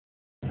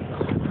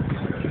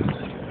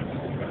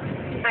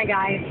Hi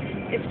guys,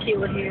 it's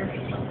Keala here.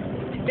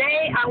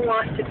 Today I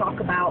want to talk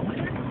about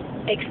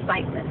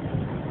excitement.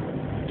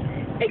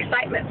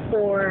 Excitement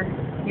for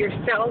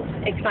yourself,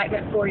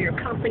 excitement for your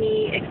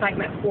company,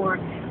 excitement for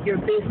your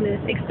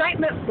business,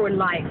 excitement for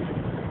life,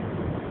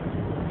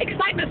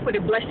 excitement for the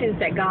blessings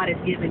that God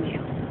has given you.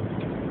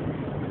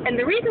 And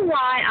the reason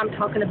why I'm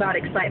talking about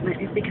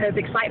excitement is because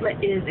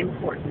excitement is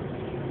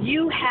important.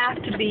 You have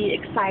to be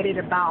excited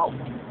about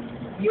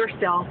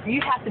yourself.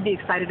 You have to be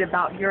excited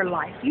about your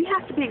life. You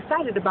have to be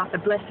excited about the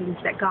blessings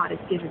that God has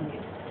given you.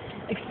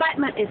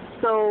 Excitement is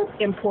so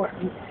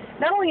important.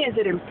 Not only is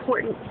it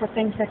important for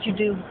things that you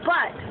do,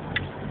 but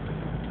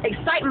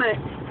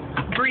excitement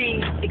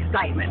breeds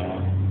excitement.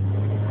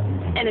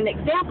 And an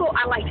example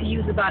I like to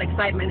use about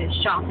excitement is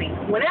shopping.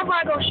 Whenever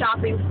I go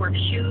shopping for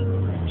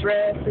shoes,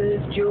 dresses,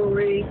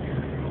 jewelry,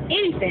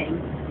 anything,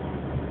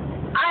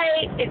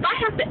 if I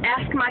have to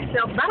ask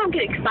myself, if I don't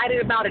get excited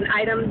about an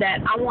item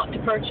that I want to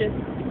purchase,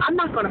 I'm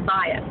not going to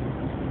buy it.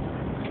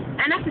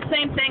 And that's the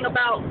same thing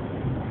about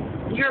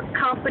your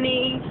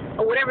company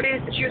or whatever it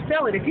is that you're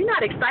selling. If you're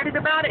not excited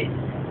about it,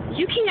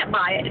 you can't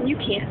buy it and you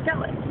can't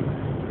sell it.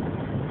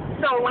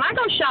 So when I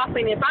go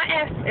shopping, if I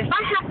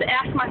have to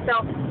ask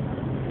myself,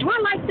 do I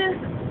like this?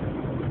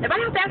 If I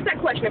have to ask that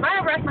question, if I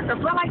ever ask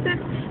myself, do I like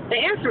this? The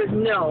answer is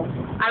no,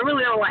 I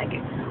really don't like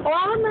it. Or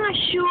I'm not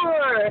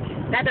sure.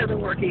 That doesn't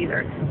work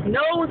either.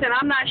 No's and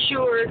I'm not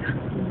sure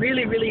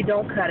really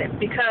don't cut it,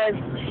 because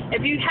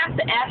if you have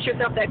to ask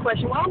yourself that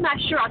question, well, I'm not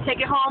sure, I'll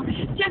take it home,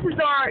 chances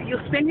are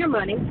you'll spend your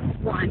money.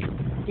 One,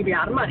 you'll be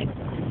out of money.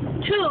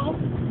 Two,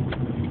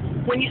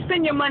 when you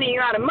spend your money and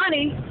you're out of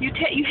money,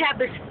 you have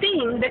this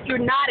thing that you're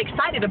not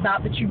excited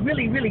about that you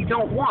really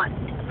don't want.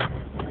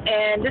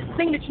 And this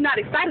thing that you're not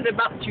excited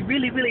about that you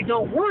really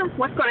don't want,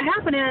 what's going to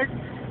happen is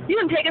you're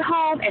going to take it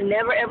home and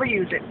never ever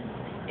use it.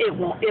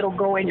 It'll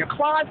go in your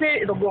closet,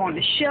 it'll go on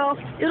the shelf,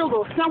 it'll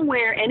go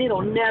somewhere, and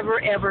it'll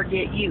never ever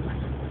get used.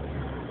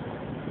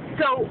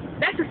 So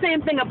that's the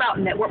same thing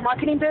about network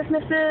marketing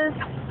businesses,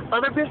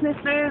 other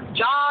businesses,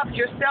 jobs,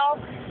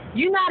 yourself.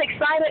 You're not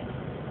excited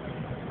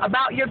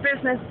about your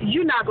business,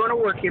 you're not going to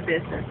work your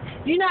business.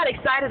 You're not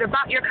excited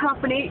about your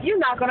company, you're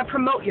not going to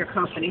promote your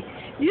company.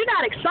 You're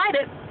not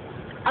excited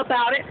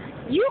about it,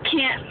 you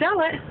can't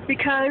sell it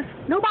because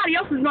nobody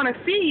else is going to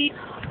feed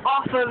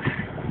off of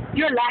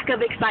your lack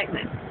of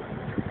excitement.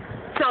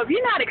 So if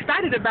you're not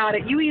excited about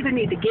it, you either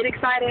need to get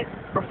excited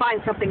or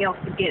find something else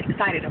to get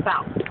excited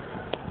about.